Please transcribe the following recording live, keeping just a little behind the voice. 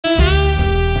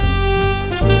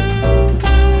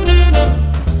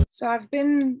So I've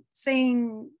been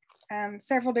seeing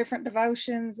several different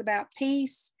devotions about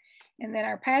peace, and then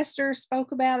our pastor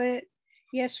spoke about it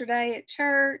yesterday at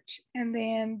church, and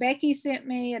then Becky sent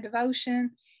me a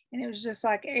devotion, and it was just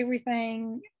like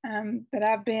everything that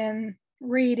I've been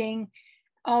reading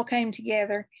all came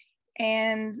together.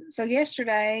 And so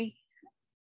yesterday,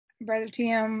 Brother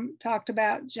Tim talked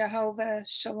about Jehovah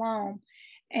Shalom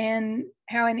and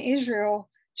how in Israel,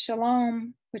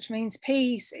 Shalom, which means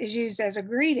peace, is used as a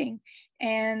greeting.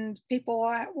 And people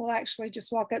will actually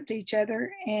just walk up to each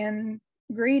other and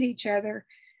greet each other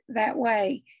that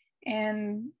way.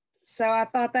 And so I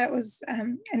thought that was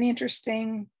an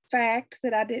interesting fact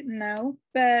that I didn't know.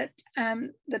 But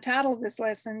the title of this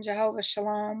lesson, Jehovah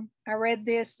Shalom, I read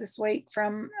this week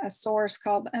from a source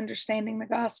called Understanding the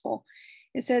Gospel.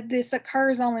 It said this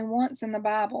occurs only once in the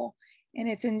Bible, and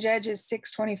it's in Judges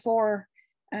 6:24,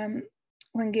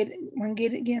 when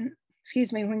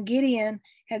Gideon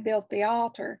had built the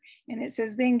altar. And it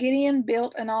says, then Gideon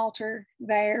built an altar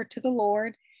there to the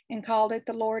Lord and called it,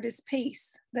 the Lord is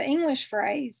peace. The English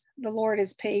phrase, the Lord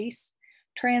is peace,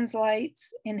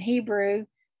 translates in Hebrew,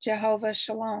 Jehovah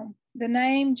Shalom. The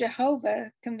name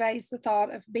Jehovah conveys the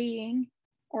thought of being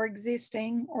or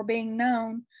existing or being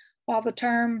known, while the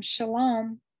term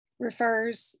Shalom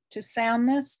refers to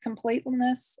soundness,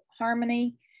 completeness,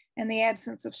 harmony, and the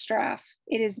absence of strife.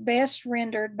 It is best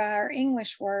rendered by our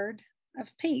English word of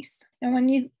peace. And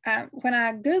when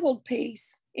I Googled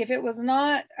peace, if it was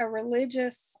not a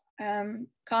religious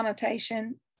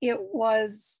connotation, it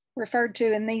was referred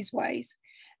to in these ways: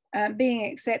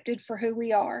 being accepted for who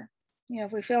we are.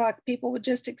 If we feel like people would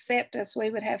just accept us, we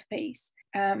would have peace.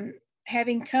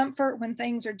 Having comfort when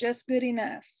things are just good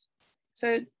enough.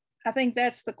 So I think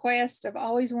that's the quest of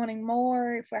always wanting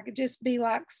more. If I could just be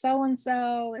like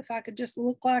so-and-so, if I could just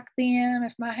look like them,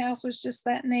 if my house was just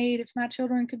that neat, if my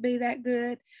children could be that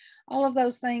good, all of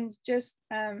those things just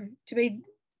to be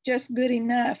just good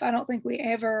enough. I don't think we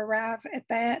ever arrive at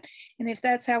that. And if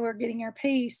that's how we're getting our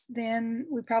peace, then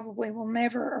we probably will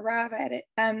never arrive at it.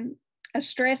 A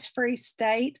stress-free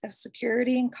state of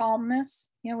security and calmness.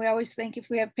 We always think if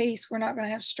we have peace, we're not going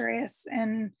to have stress,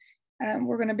 and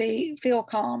we're going to feel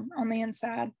calm on the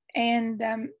inside. And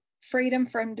freedom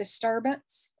from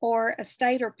disturbance, or a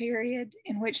state or period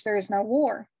in which there is no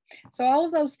war. So all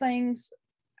of those things,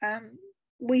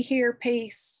 we hear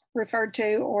peace referred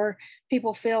to, or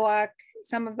people feel like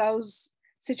some of those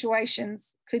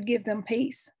situations could give them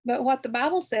peace. But what the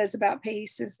Bible says about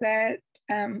peace is that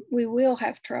we will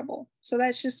have trouble. So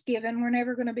that's just given. We're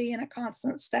never going to be in a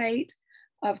constant state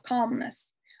of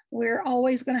calmness. We're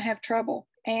always going to have trouble.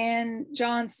 And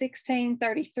John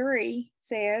 16:33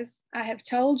 says, I have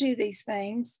told you these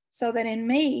things so that in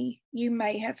me you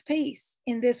may have peace.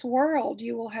 In this world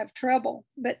you will have trouble,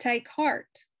 but take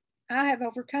heart. I have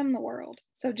overcome the world.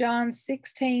 So John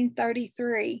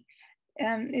 16:33,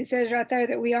 it says right there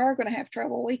that we are going to have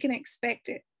trouble. We can expect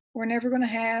it. We're never going to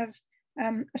have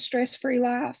a stress-free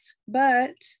life,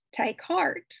 but take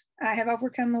heart. I have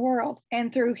overcome the world,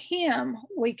 and through him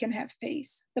we can have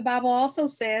peace. The Bible also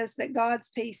says that God's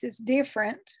peace is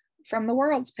different from the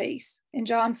world's peace. In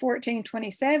John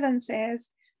 14:27 says,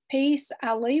 peace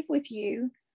I leave with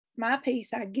you, my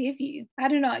peace I give you. I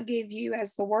do not give you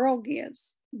as the world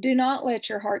gives. Do not let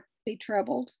your heart be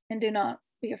troubled, and do not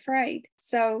be afraid.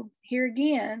 So here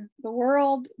again, the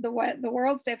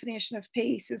world's definition of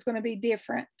peace is going to be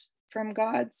different from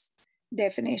God's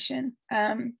definition.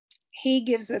 He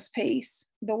gives us peace.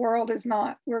 The world is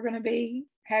not. We're going to be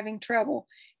having trouble,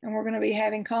 and we're going to be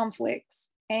having conflicts.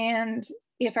 And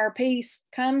if our peace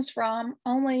comes from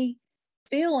only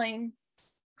feeling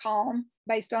calm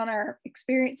based on our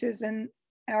experiences and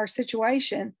our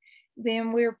situation,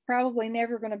 then we're probably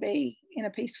never going to be in a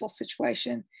peaceful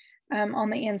situation on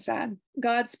the inside.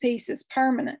 God's peace is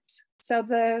permanent. So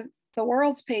the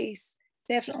world's peace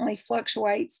definitely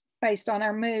fluctuates based on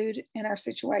our mood and our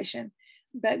situation.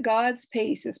 But God's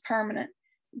peace is permanent.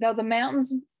 Though the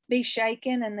mountains be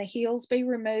shaken and the hills be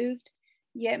removed,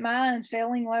 yet my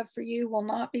unfailing love for you will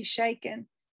not be shaken,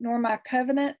 nor my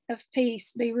covenant of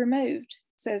peace be removed,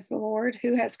 says the Lord,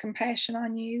 who has compassion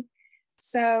on you.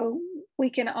 So we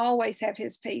can always have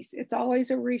his peace. It's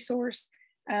always a resource.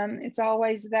 It's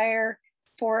always there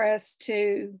for us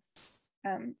to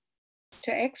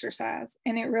exercise.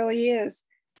 And it really is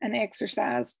an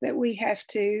exercise that we have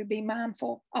to be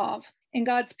mindful of. And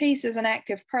God's peace is an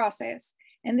active process.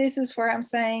 And this is where I'm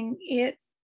saying it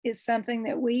is something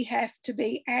that we have to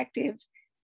be active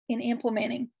in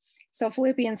implementing. So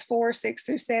Philippians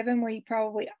 4:6-7, we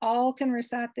probably all can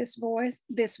recite this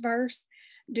verse.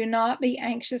 Do not be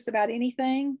anxious about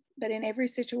anything, but in every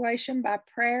situation by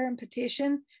prayer and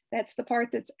petition, that's the part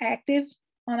that's active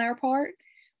on our part,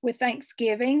 with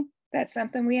thanksgiving, that's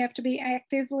something we have to be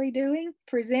actively doing.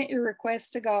 Present your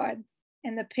requests to God,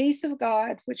 and the peace of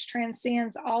God, which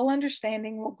transcends all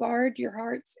understanding, will guard your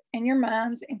hearts and your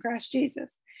minds in Christ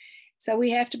Jesus. So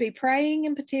we have to be praying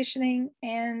and petitioning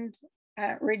and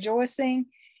rejoicing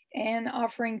and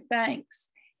offering thanks.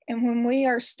 And when we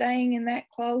are staying in that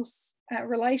close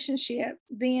relationship,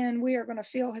 then we are going to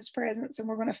feel his presence and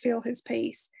we're going to feel his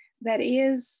peace that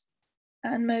is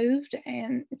unmoved,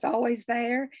 and it's always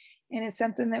there, and it's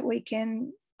something that we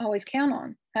can always count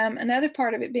on. Another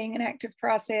part of it being an active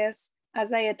process,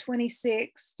 Isaiah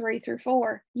 26,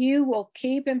 3-4, you will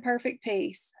keep in perfect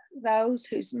peace those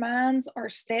whose minds are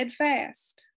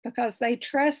steadfast because they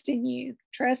trust in you.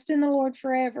 Trust in the Lord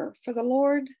forever, for the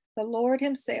Lord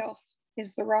himself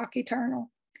is the rock eternal.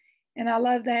 And I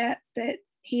love that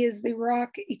he is the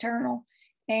rock eternal,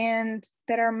 and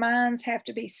that our minds have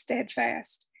to be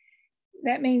steadfast.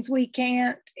 That means we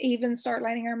can't even start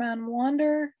letting our mind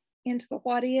wander into the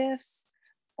what ifs,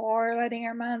 or letting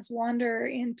our minds wander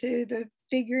into the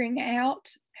figuring out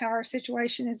how our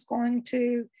situation is going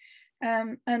to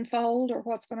unfold or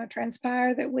what's going to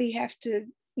transpire that we have to,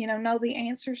 know the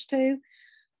answers to.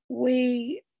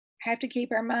 We have to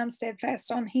keep our mind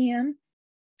steadfast on him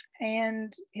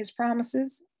and his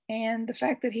promises and the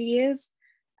fact that he is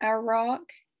our rock,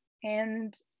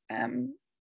 and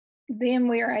then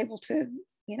we are able to,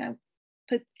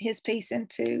 put his peace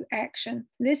into action.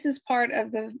 This is part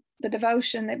of the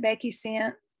devotion that Becky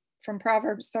sent from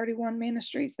Proverbs 31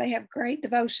 Ministries. They have great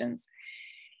devotions,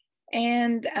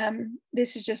 and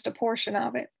this is just a portion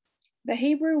of it. The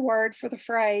Hebrew word for the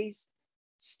phrase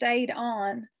 "stayed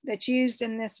on" that's used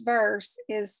in this verse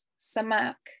is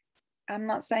samak. I'm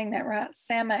not saying that right.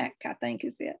 Samak, I think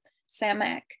is it.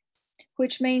 Samak,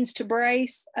 which means to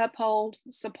brace, uphold,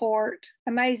 support.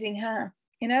 Amazing, huh?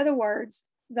 In other words,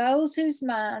 those whose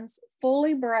minds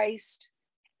fully braced,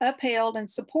 upheld, and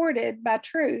supported by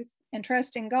truth and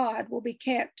trust in God will be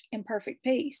kept in perfect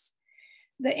peace.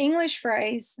 The English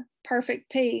phrase,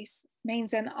 perfect peace,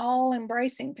 means an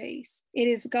all-embracing peace. It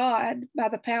is God, by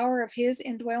the power of his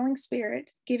indwelling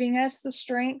spirit, giving us the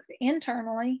strength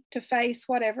internally to face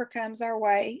whatever comes our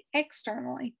way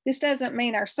externally. This doesn't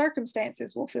mean our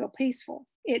circumstances will feel peaceful.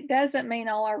 It doesn't mean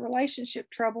all our relationship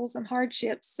troubles and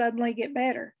hardships suddenly get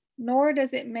better, nor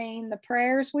does it mean the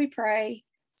prayers we pray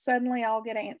suddenly all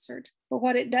get answered. But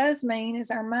what it does mean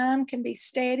is our mind can be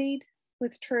steadied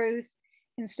with truth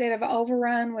instead of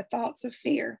overrun with thoughts of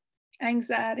fear,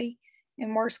 anxiety,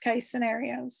 and worst case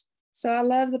scenarios. So I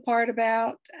love the part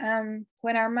about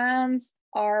when our minds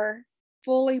are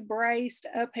fully braced,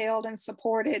 upheld, and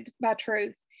supported by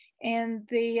truth. And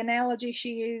the analogy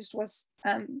she used was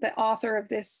the author of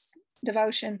this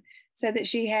devotion said that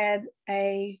she had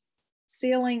a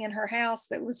ceiling in her house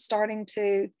that was starting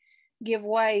to give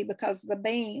way because the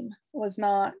beam was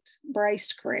not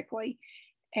braced correctly,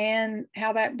 and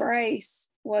how that brace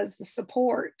was the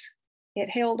support. It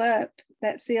held up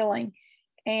that ceiling.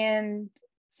 And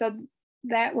so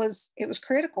it was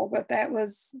critical, but that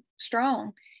was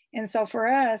strong. And so for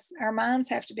us, our minds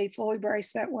have to be fully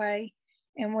braced that way.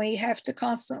 And we have to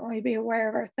constantly be aware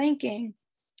of our thinking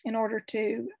in order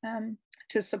to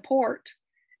support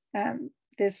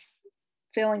this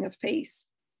feeling of peace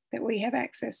that we have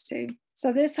access to.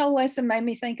 So this whole lesson made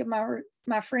me think of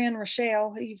my friend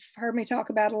Rochelle, who you've heard me talk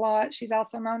about a lot. She's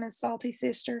also known as Salty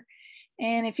Sister.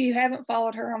 And if you haven't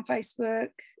followed her on Facebook,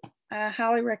 I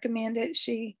highly recommend it.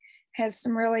 She has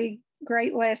some really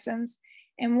great lessons.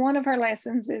 And one of her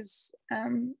lessons is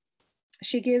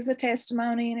she gives a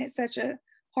testimony, and it's such a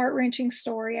heart-wrenching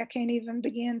story. I can't even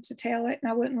begin to tell it,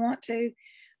 and I wouldn't want to.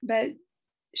 But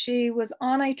she was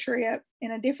on a trip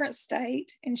in a different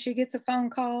state, and she gets a phone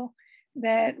call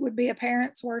that would be a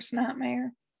parent's worst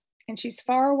nightmare. And she's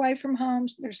far away from home.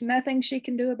 There's nothing she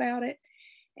can do about it.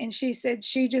 And she said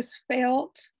she just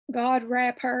felt God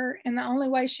wrap her. And the only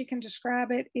way she can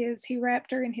describe it is he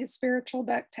wrapped her in his spiritual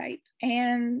duct tape.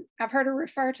 And I've heard her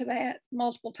refer to that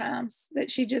multiple times,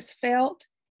 that she just felt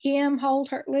him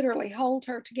literally hold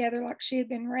her together like she had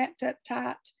been wrapped up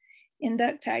tight in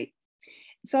duct tape.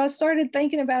 So I started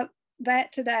thinking about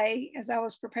that today as I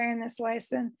was preparing this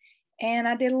lesson. And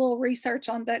I did a little research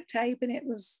on duct tape, and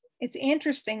it's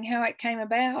interesting how it came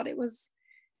about. It was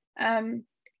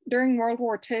during World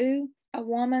War II, a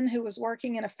woman who was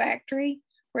working in a factory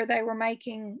where they were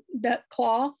making duck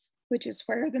cloth, which is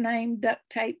where the name duct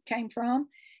tape came from.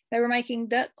 They were making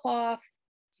duck cloth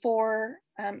for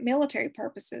military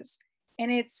purposes.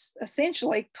 And it's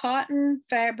essentially cotton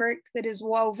fabric that is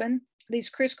woven. these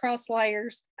crisscross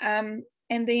layers. And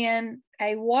then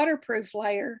a waterproof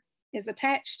layer is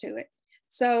attached to it.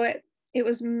 So it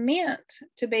was meant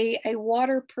to be a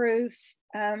waterproof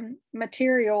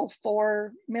material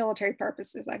for military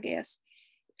purposes, I guess.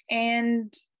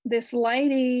 And this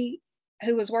lady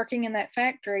who was working in that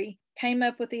factory came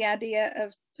up with the idea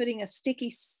of putting a sticky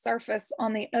surface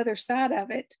on the other side of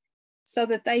it so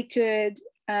that they could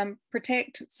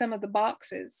protect some of the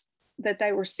boxes that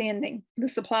they were sending. The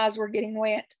supplies were getting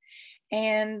wet.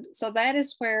 And so that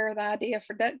is where the idea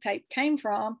for duct tape came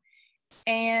from.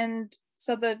 And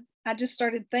so I just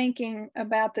started thinking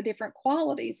about the different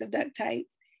qualities of duct tape.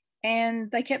 And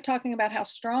they kept talking about how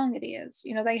strong it is.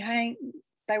 You know,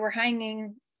 they were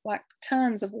hanging like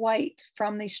tons of weight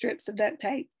from these strips of duct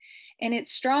tape. And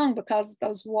it's strong because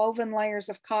those woven layers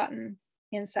of cotton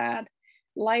inside,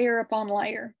 layer upon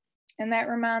layer. And that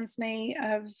reminds me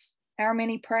of our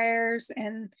many prayers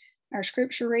and our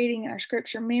scripture reading, our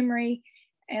scripture memory,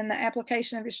 and the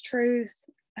application of his truth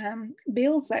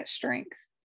builds that strength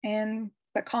and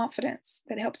the confidence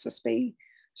that helps us be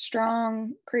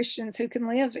strong Christians who can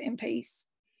live in peace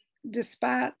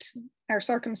despite our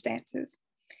circumstances.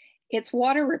 It's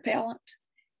water repellent.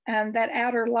 That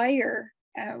outer layer,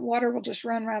 water will just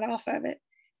run right off of it.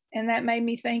 And that made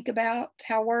me think about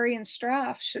how worry and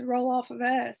strife should roll off of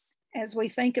us as we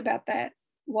think about that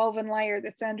woven layer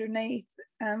that's underneath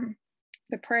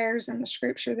the prayers and the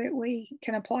scripture that we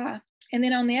can apply. And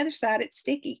then on the other side, it's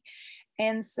sticky.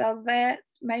 And so that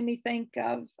made me think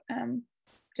of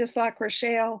just like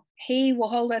Rochelle, he will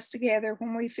hold us together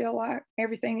when we feel like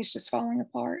everything is just falling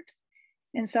apart.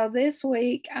 And so this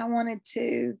week I wanted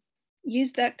to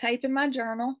use duct tape in my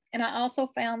journal. And I also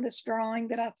found this drawing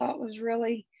that I thought was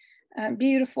really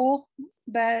beautiful,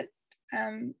 but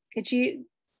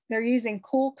they're using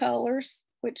cool colors,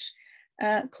 which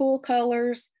cool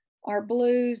colors are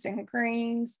blues and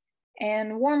greens,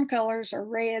 and warm colors are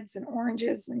reds and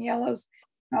oranges and yellows.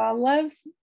 I love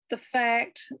the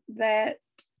fact that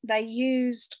they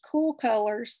used cool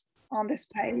colors on this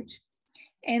page.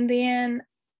 And then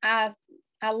I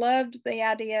loved the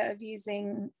idea of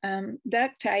using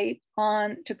duct tape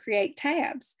to create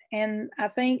tabs. And I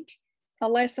think a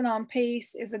lesson on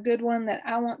peace is a good one that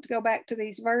I want to go back to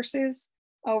these verses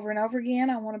over and over again.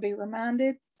 I want to be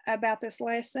reminded about this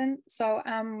lesson. So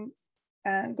I'm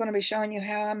going to be showing you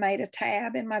how I made a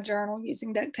tab in my journal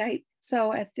using duct tape.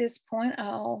 So at this point,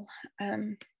 I'll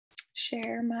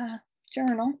share my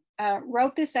journal. I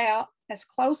wrote this out as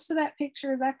close to that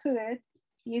picture as I could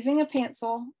using a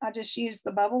pencil. I just used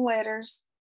the bubble letters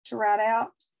to write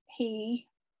out he,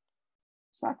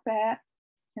 just like that,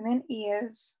 and then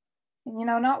is. And, you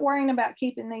know, not worrying about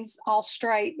keeping these all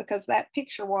straight because that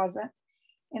picture wasn't.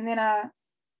 And then I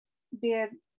did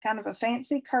kind of a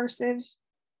fancy cursive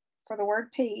for the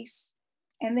word peace.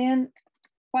 And then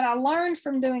what I learned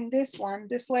from doing this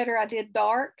letter I did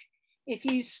dark. If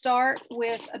you start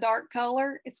with a dark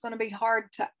color, it's going to be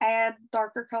hard to add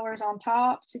darker colors on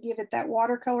top to give it that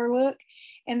watercolor look.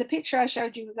 And the picture I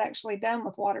showed you was actually done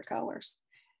with watercolors.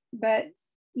 But,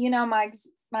 you know, my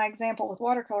example with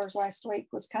watercolors last week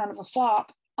was kind of a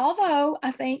flop, although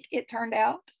I think it turned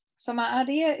out. So my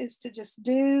idea is to just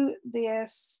do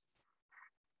this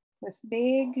with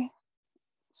big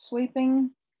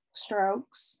sweeping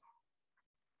strokes.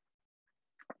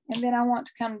 And then I want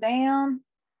to come down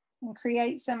and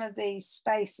create some of these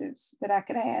spaces that I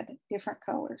could add different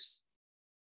colors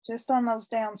just on those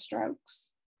down strokes.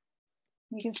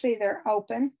 You can see they're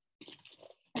open.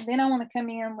 And then I want to come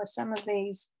in with some of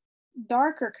these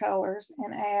darker colors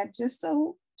and add just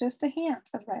a hint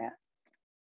of that.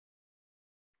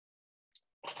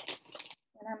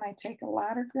 And I may take a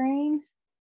lighter green,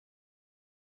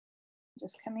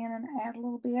 just come in and add a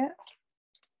little bit.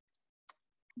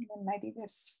 And then maybe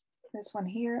this one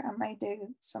here, I may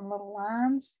do some little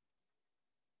lines.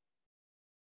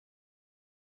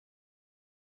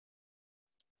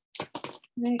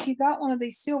 And then if you got one of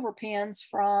these silver pens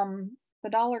from the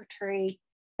Dollar Tree,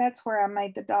 that's where I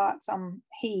made the dots on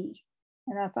he.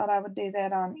 And I thought I would do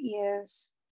that on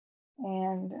is,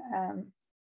 and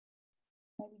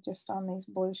maybe just on these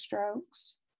blue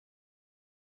strokes.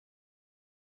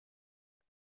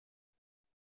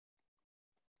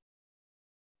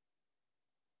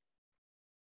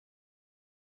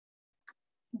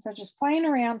 And so just playing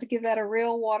around to give that a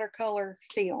real watercolor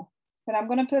feel. But I'm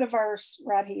going to put a verse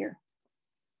right here.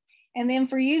 And then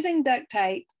for using duct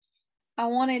tape, I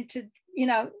wanted to, you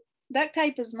know, duct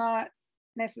tape is not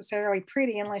necessarily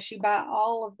pretty unless you buy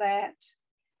all of that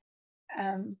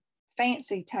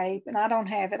fancy tape. And I don't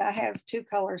have it. I have two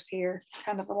colors here,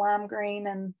 kind of a lime green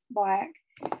and black.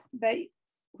 But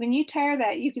when you tear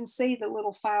that, you can see the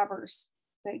little fibers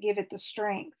that give it the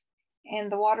strength,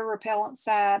 and the water repellent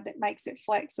side that makes it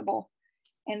flexible,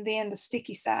 and then the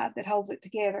sticky side that holds it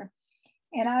together.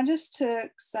 And I just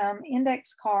took some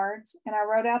index cards and I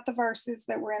wrote out the verses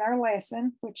that were in our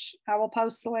lesson, which I will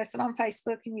post the lesson on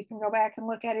Facebook and you can go back and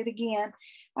look at it again.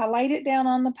 I laid it down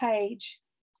on the page.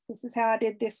 This is how I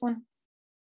did this one.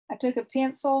 I took a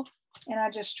pencil and I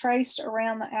just traced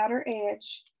around the outer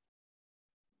edge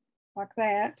like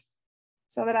that,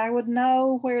 so that I would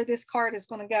know where this card is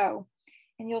going to go.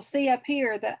 And you'll see up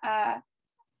here that I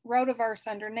wrote a verse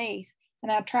underneath,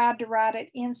 and I tried to write it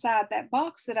inside that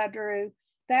box that I drew.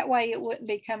 That way it wouldn't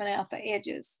be coming out the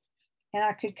edges, and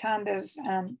I could kind of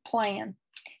plan.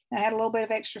 I had a little bit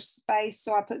of extra space,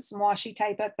 so I put some washi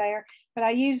tape up there, but I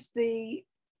used the,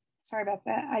 sorry about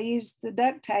that, I used the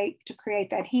duct tape to create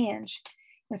that hinge.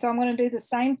 And so I'm going to do the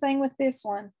same thing with this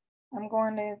one. I'm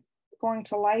going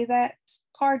to lay that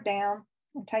card down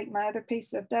and take my other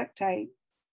piece of duct tape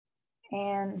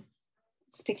and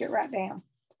stick it right down.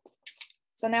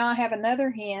 So now I have another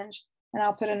hinge, and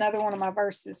I'll put another one of my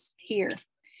verses here.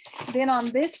 Then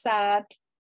on this side,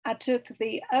 I took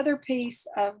the other piece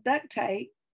of duct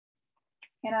tape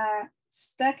and I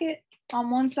stuck it on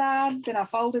one side, then I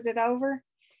folded it over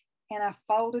and I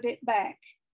folded it back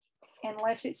and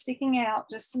left it sticking out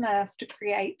just enough to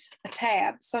create a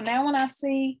tab. So now when I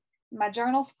see my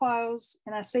journal's closed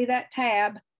and I see that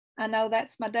tab, I know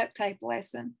that's my duct tape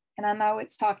lesson, and I know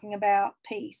it's talking about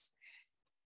peace.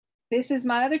 This is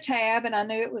my other tab, and I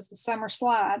knew it was the summer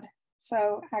slide,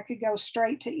 so I could go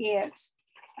straight to it.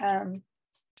 And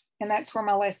that's where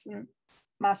my lesson,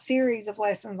 my series of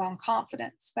lessons on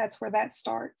confidence, that's where that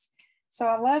starts. So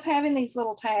I love having these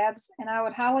little tabs, and I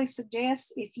would highly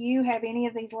suggest if you have any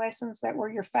of these lessons that were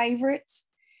your favorites,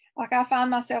 like I find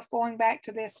myself going back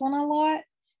to this one a lot.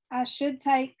 I should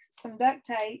take some duct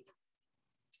tape,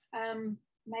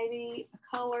 maybe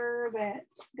a color that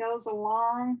goes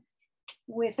along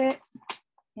with it,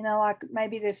 you know, like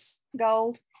maybe this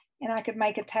gold, and I could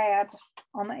make a tab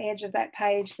on the edge of that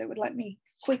page that would let me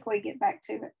quickly get back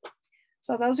to it.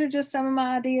 So those are just some of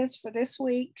my ideas for this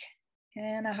week,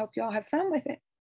 and I hope you all have fun with it.